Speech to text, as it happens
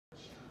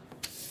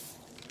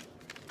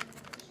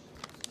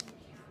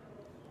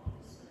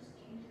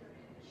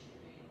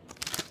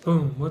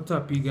Boom, what's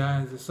up you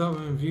guys? The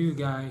supplement review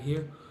guy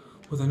here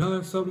with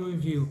another supplement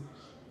review.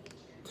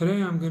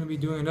 Today I'm going to be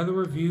doing another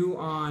review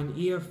on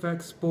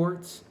EFX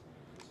Sports.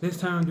 This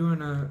time I'm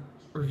doing a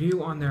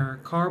review on their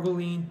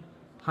Karboline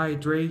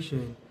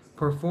hydration.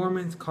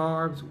 Performance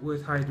carbs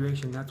with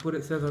hydration. That's what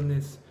it says on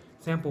this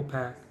sample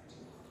pack.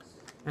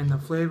 And the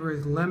flavor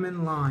is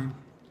lemon lime.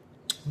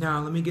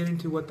 Now let me get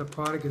into what the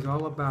product is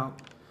all about.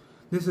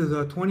 This is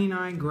a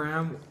 29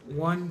 gram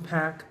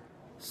 1-pack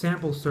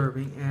sample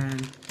serving,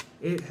 and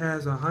it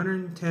has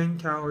 110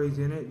 calories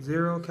in it,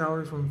 0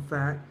 calories from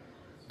fat,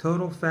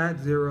 total fat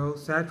 0,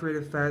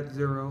 saturated fat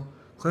 0,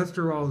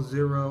 cholesterol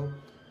 0,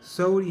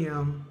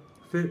 sodium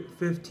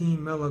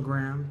 15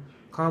 milligrams,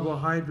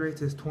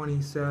 carbohydrates is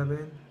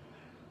 27,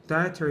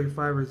 dietary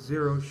fiber is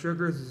 0,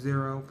 sugar is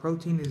 0,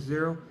 protein is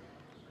 0.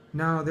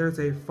 Now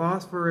there's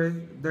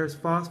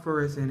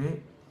phosphorus in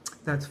it.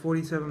 That's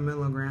 47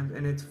 milligrams,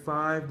 and it's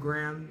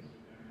 5%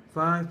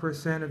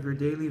 of your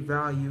daily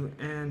value.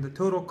 And the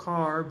total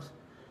carbs,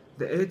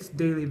 its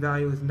daily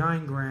value is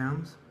 9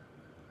 grams.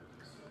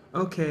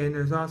 Okay, and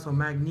there's also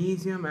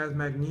magnesium. As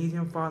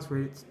magnesium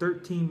phosphate, it's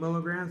 13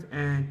 milligrams,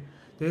 and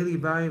daily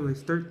value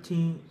is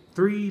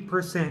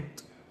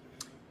 3%.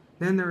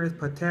 Then there is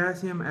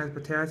potassium. As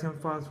potassium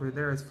phosphate,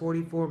 there is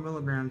 44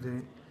 milligrams in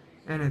it,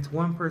 and it's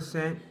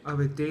 1% of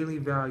its daily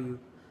value.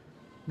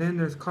 Then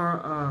there's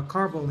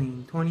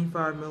Karboline,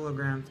 25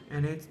 milligrams,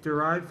 and it's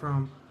derived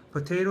from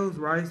potatoes,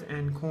 rice,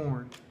 and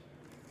corn.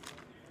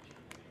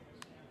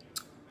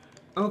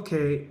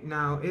 Okay,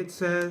 now it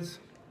says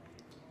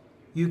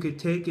you could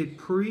take it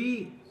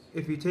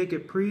if you take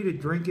it to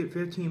drink it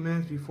 15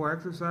 minutes before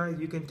exercise.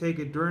 You can take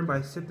it during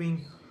by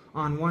sipping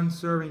on 1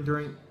 serving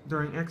during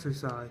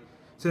exercise.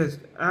 It says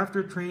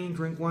after training,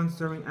 drink 1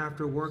 serving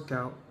after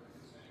workout.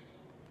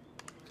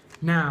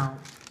 Now,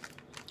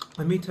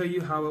 let me tell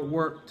you how it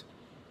worked.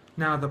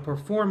 Now the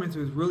performance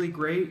was really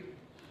great.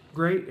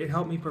 It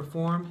helped me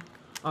perform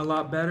a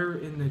lot better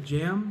in the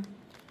gym.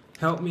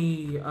 Helped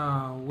me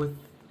with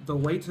the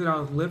weights that I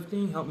was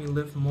lifting. Helped me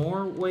lift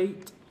more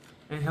weight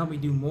and helped me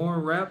do more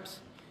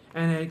reps.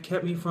 And it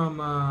kept me from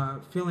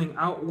feeling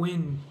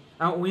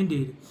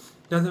outwinded.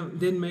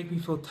 Didn't make me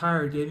feel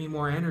tired. Gave me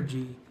more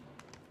energy.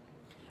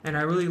 And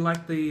I really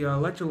like the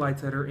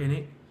electrolytes that are in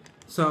it.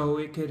 So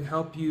it could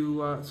help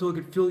you. So it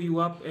could fill you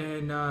up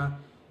and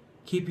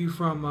keep you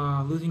from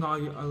losing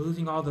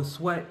all the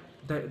sweat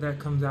that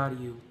comes out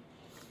of you.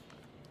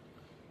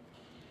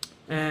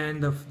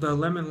 And the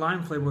lemon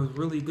lime flavor was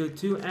really good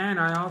too. And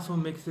I also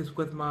mixed this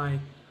with my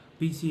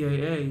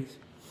BCAAs,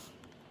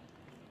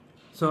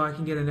 so I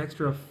can get an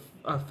extra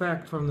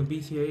effect from the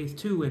BCAAs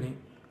too in it.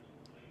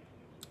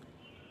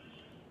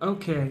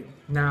 Okay,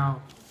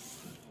 now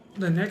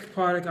the next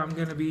product I'm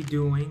going to be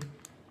doing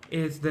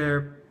is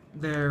their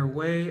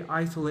whey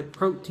isolate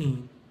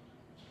protein.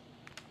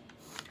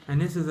 And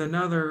this is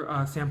another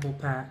sample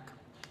pack,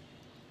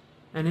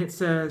 and it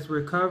says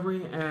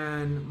recovery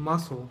and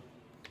muscle,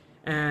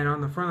 and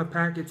on the front of the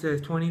pack it says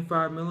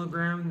 25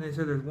 milligrams, and it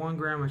says there's 1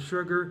 gram of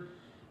sugar,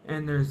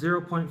 and there's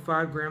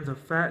 0.5 grams of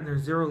fat, and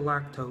there's 0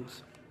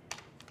 lactose.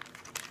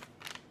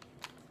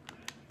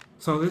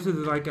 So this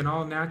is like an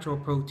all natural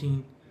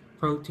protein.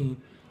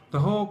 The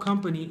whole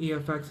company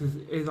EFX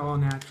is all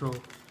natural.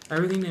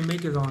 Everything they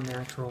make is all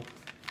natural.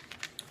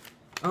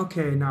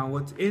 Okay, now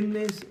what's in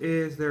this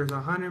is there's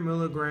 100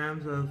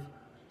 milligrams of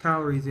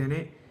calories in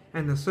it,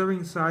 and the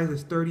serving size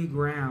is 30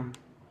 grams.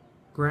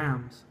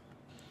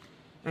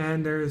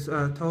 And there's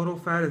total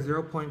fat is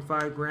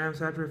 0.5 grams,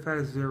 saturated fat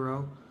is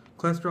 0,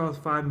 cholesterol is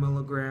 5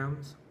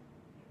 milligrams,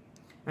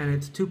 and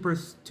it's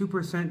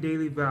 2%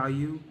 daily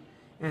value,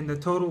 and the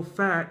total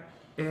fat,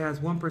 it has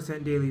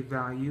 1% daily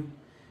value.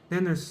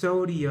 Then there's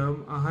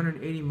sodium,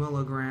 180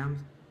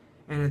 milligrams,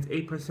 and it's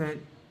 8%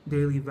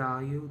 daily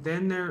value.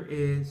 Then there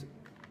is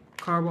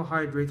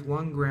carbohydrates,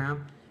 1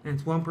 gram, and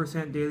it's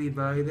 1% daily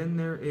value. Then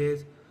there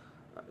is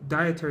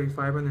dietary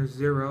fiber, and there's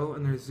 0,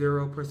 and there's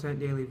 0%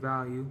 daily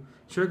value.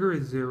 Sugar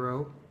is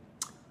 0.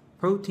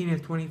 Protein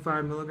is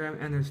 25 milligrams,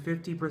 and there's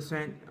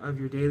 50% of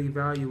your daily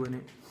value in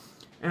it.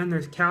 And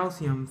there's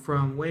calcium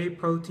from whey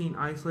protein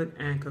isolate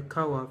and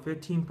cocoa,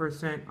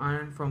 15%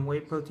 iron from whey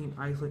protein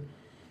isolate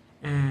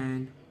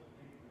and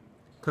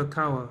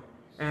cocoa,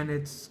 and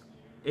it's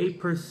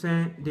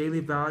 8% daily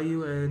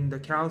value, and the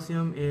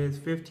calcium is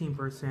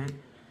 15%.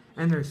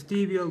 And there's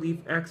stevia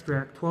leaf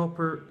extract,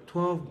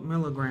 12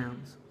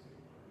 milligrams.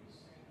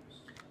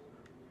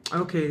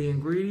 Okay, the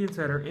ingredients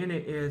that are in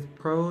it is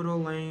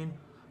protein,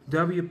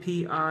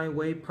 WPI,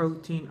 whey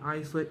protein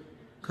isolate,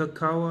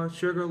 cocoa,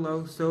 sugar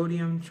loaf,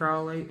 sodium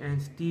chalate,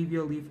 and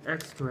stevia leaf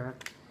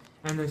extract.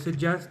 And the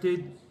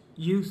suggested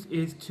use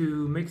is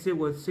to mix it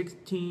with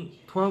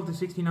 12 to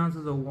 16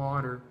 ounces of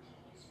water.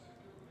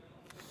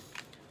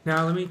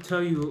 Now let me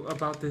tell you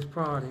about this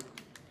product.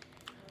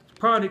 This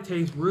product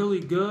tastes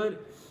really good.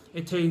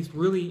 It tastes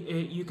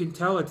you can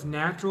tell it's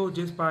natural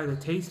just by the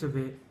taste of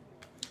it.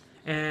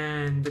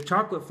 And the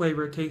chocolate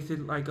flavor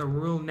tasted like a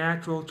real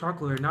natural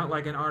chocolate, not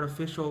like an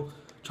artificial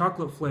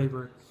chocolate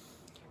flavor.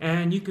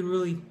 and you can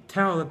really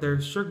tell that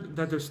there's sugar,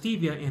 that there's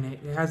stevia in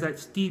it. It has that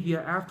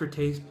stevia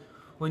aftertaste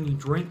when you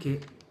drink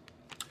it.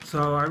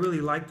 So I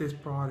really like this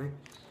product,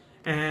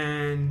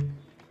 and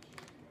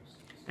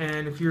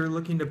if you're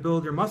looking to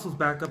build your muscles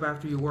back up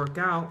after you work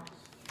out,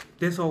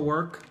 this will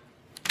work.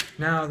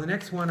 Now the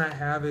next one I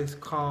have is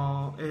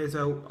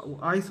a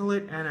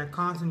isolate and a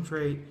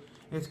concentrate.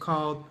 It's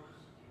called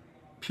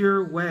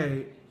Pure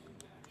Whey.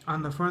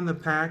 On the front of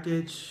the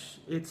package,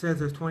 it says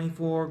there's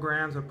 24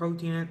 grams of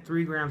protein in it,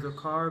 3 grams of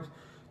carbs,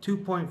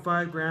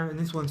 2.5 grams, and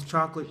this one's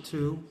chocolate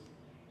too.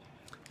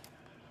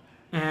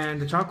 And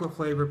the chocolate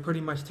flavor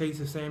pretty much tastes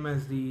the same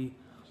as the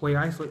Whey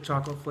Isolate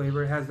chocolate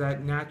flavor. It has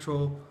that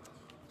natural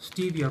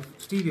stevia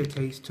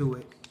taste to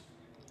it.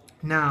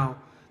 Now,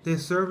 the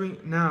serving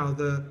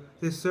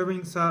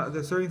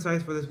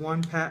size for this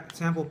one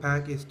sample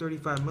pack is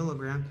 35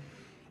 milligrams,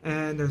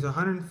 and there's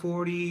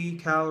 140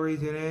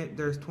 calories in it.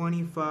 There's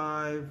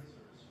 25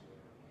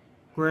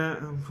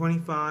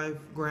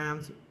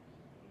 grams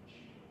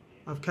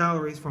of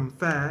calories from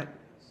fat,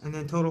 and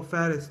then total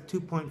fat is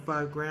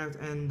 2.5 grams,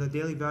 and the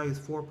daily value is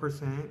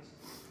 4%.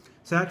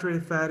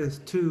 Saturated fat is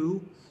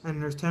 2,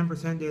 and there's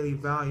 10% daily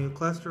value.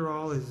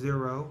 Cholesterol is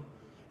 0,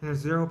 and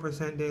there's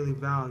 0% daily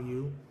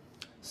value.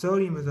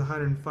 Sodium is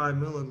 105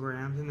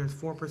 milligrams, and there's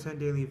 4%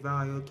 daily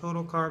value.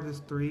 Total carbs is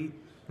 3, and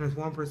there's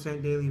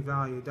 1% daily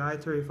value.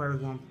 Dietary fiber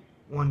is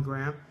 1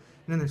 gram,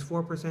 and then there's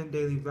 4%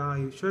 daily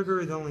value. Sugar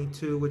is only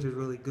 2, which is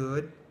really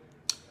good.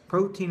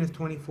 Protein is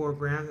 24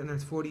 grams, and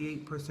there's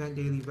 48%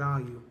 daily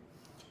value.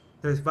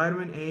 There's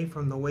vitamin A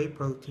from the whey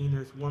protein.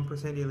 There's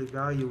 1% daily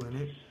value in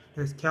it.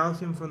 There's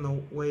calcium from the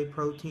whey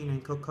protein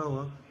and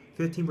cocoa,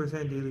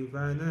 15% daily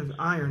value. And then there's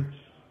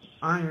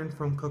iron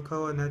from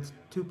cocoa, and that's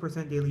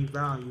 2% daily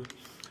value.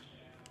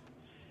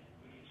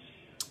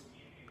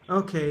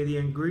 Okay, the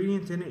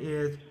ingredients in it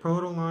is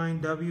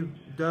Karboline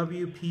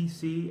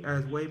WPC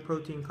as whey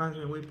protein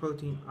concentrate, whey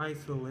protein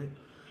isolate,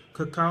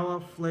 cacao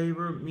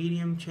flavor,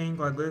 medium chain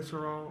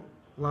glycerol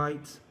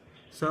lights,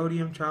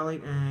 sodium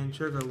chalate, and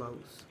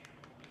sugarlose.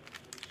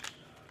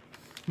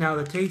 Now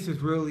the taste is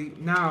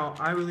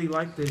I really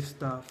like this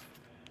stuff.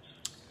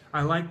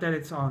 I like that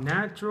it's all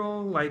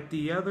natural, like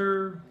the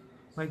other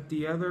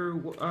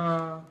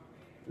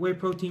whey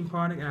protein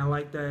product, and I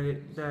like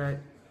that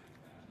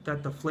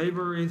the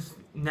flavor is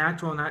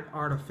natural, not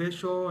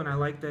artificial, and I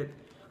like that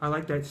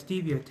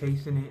stevia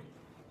taste in it.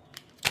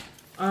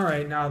 All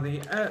right, now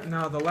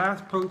the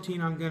last protein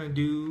I'm gonna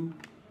do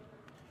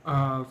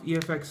of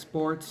EFX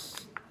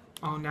Sports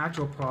all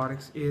natural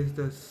products is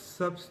the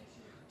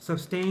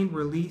sustained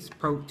release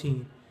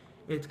protein.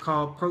 It's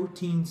called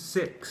Protein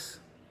 6.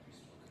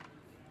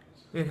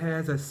 It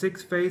has a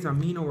 6-phase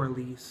amino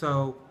release.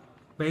 So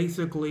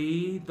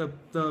basically the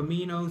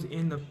aminos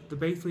in the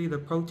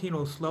protein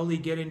will slowly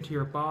get into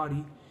your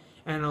body,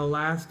 and it'll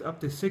last up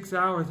to 6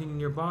 hours in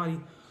your body.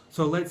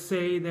 So let's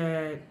say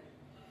that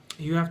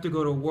you have to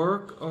go to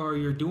work or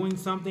you're doing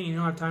something and you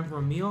don't have time for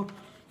a meal,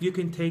 you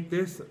can take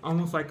this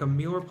almost like a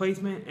meal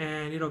replacement,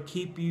 and it'll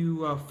keep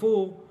you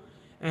full,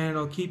 and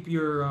it'll keep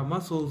your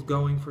muscles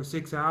going for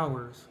 6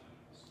 hours.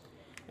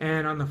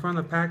 And on the front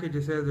of the package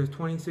it says there's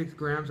 26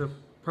 grams of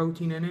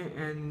protein in it,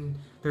 and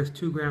there's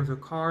 2 grams of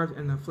carbs,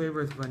 and the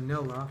flavor is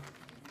vanilla.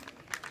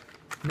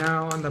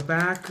 Now on the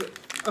back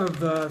of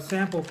the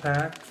sample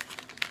pack,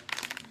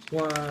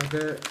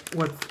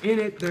 what's in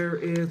it, there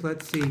is,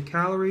 let's see,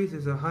 calories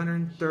is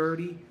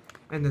 130,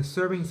 and the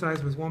serving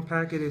size with one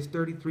packet is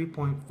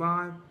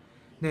 33.5.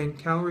 Then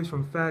calories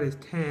from fat is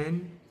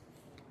 10.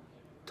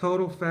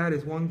 Total fat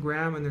is 1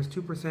 gram, and there's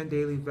 2%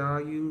 daily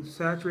value.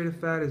 Saturated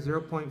fat is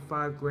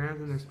 0.5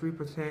 grams, and there's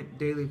 3%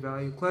 daily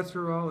value.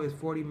 Cholesterol is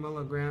 40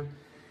 milligrams,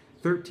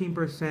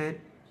 13%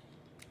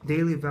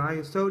 daily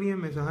value.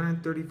 Sodium is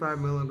 135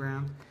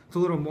 milligrams. It's a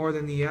little more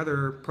than the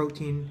other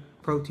protein,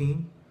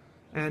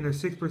 and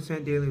there's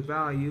 6% daily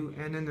value.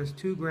 And then there's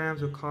 2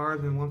 grams of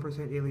carbs and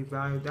 1% daily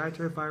value.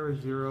 Dietary fiber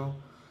is 0,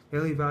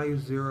 daily value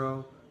is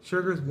 0.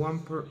 Sugar is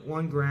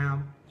 1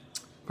 gram.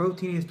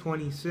 Protein is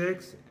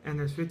 26, and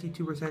there's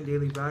 52%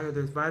 daily value.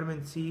 There's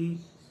vitamin C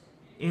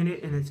in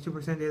it, and it's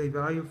 2% daily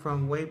value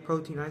from whey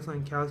protein isolate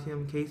and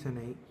calcium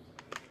caseinate.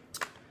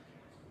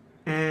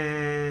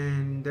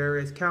 And there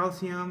is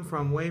calcium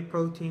from whey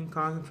protein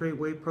concentrate,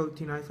 whey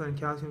protein isolate, and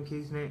calcium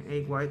caseinate, and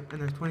egg white,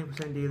 and there's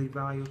 20% daily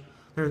value.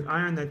 There's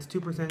iron, that's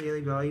 2%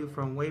 daily value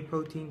from whey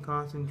protein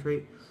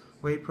concentrate,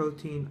 whey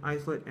protein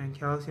isolate, and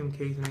calcium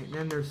caseinate. And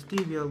then there's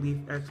stevia leaf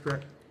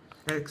extract,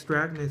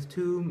 and it's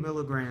 2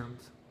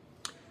 milligrams.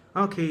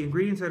 Okay,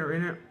 ingredients that are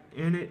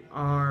in it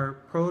are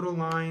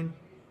Karboline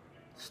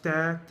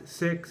stacked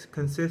 6,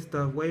 consists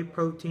of whey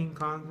protein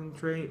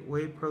concentrate,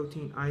 whey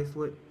protein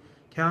isolate,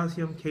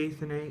 calcium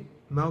caseinate,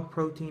 milk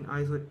protein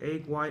isolate,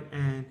 egg white,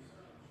 and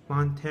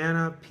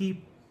Montana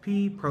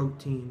pea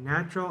protein,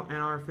 natural and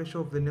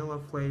artificial vanilla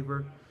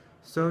flavor,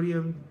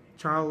 sodium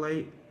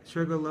chalate,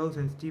 sugarlose,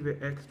 and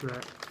stevia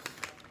extract.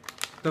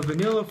 The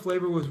vanilla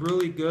flavor was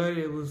really good.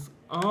 It was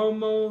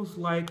almost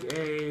like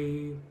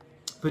a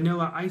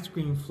vanilla ice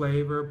cream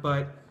flavor,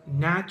 but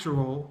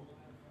natural,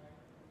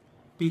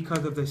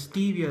 because of the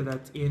stevia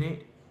that's in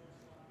it,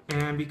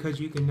 and because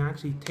you can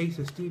actually taste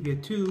the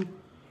stevia too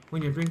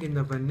when you're drinking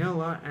the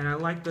vanilla. And I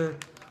like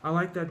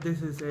that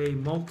this is a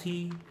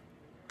multi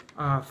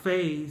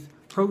phase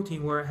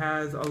protein where it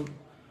has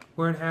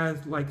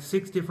like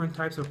 6 different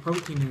types of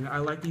protein in it. I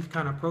like these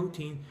kind of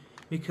protein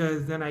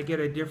because then I get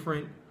a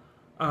different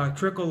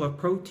trickle of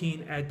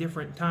protein at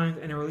different times,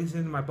 and it releases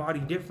into my body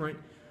different,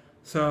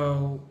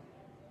 so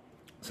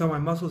my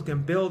muscles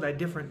can build at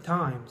different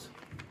times.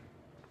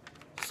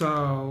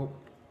 So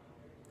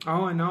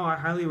all in all, I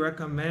highly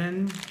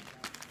recommend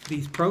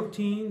these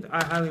proteins.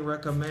 I highly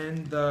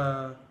recommend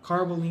the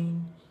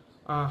Karboline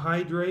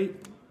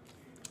hydrate.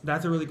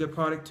 That's a really good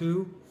product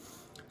too.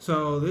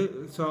 So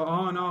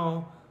all in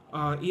all,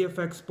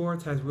 EFX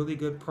Sports has really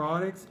good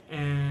products,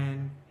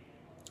 and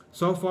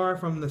so far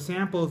from the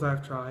samples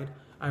I've tried,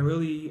 I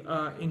really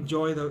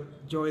enjoy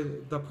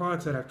the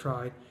products that I've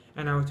tried,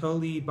 and I would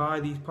totally buy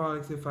these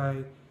products if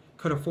I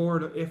can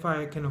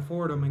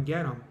afford them and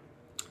get them.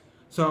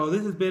 So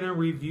this has been a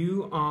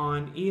review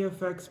on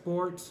EFX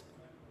Sports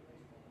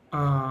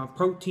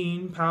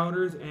protein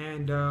powders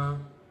and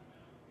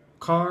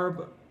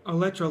carb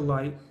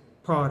electrolyte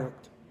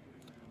product.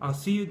 I'll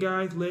see you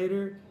guys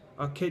later.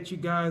 I'll catch you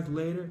guys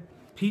later.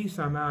 Peace.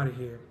 I'm out of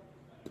here.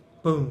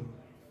 Boom.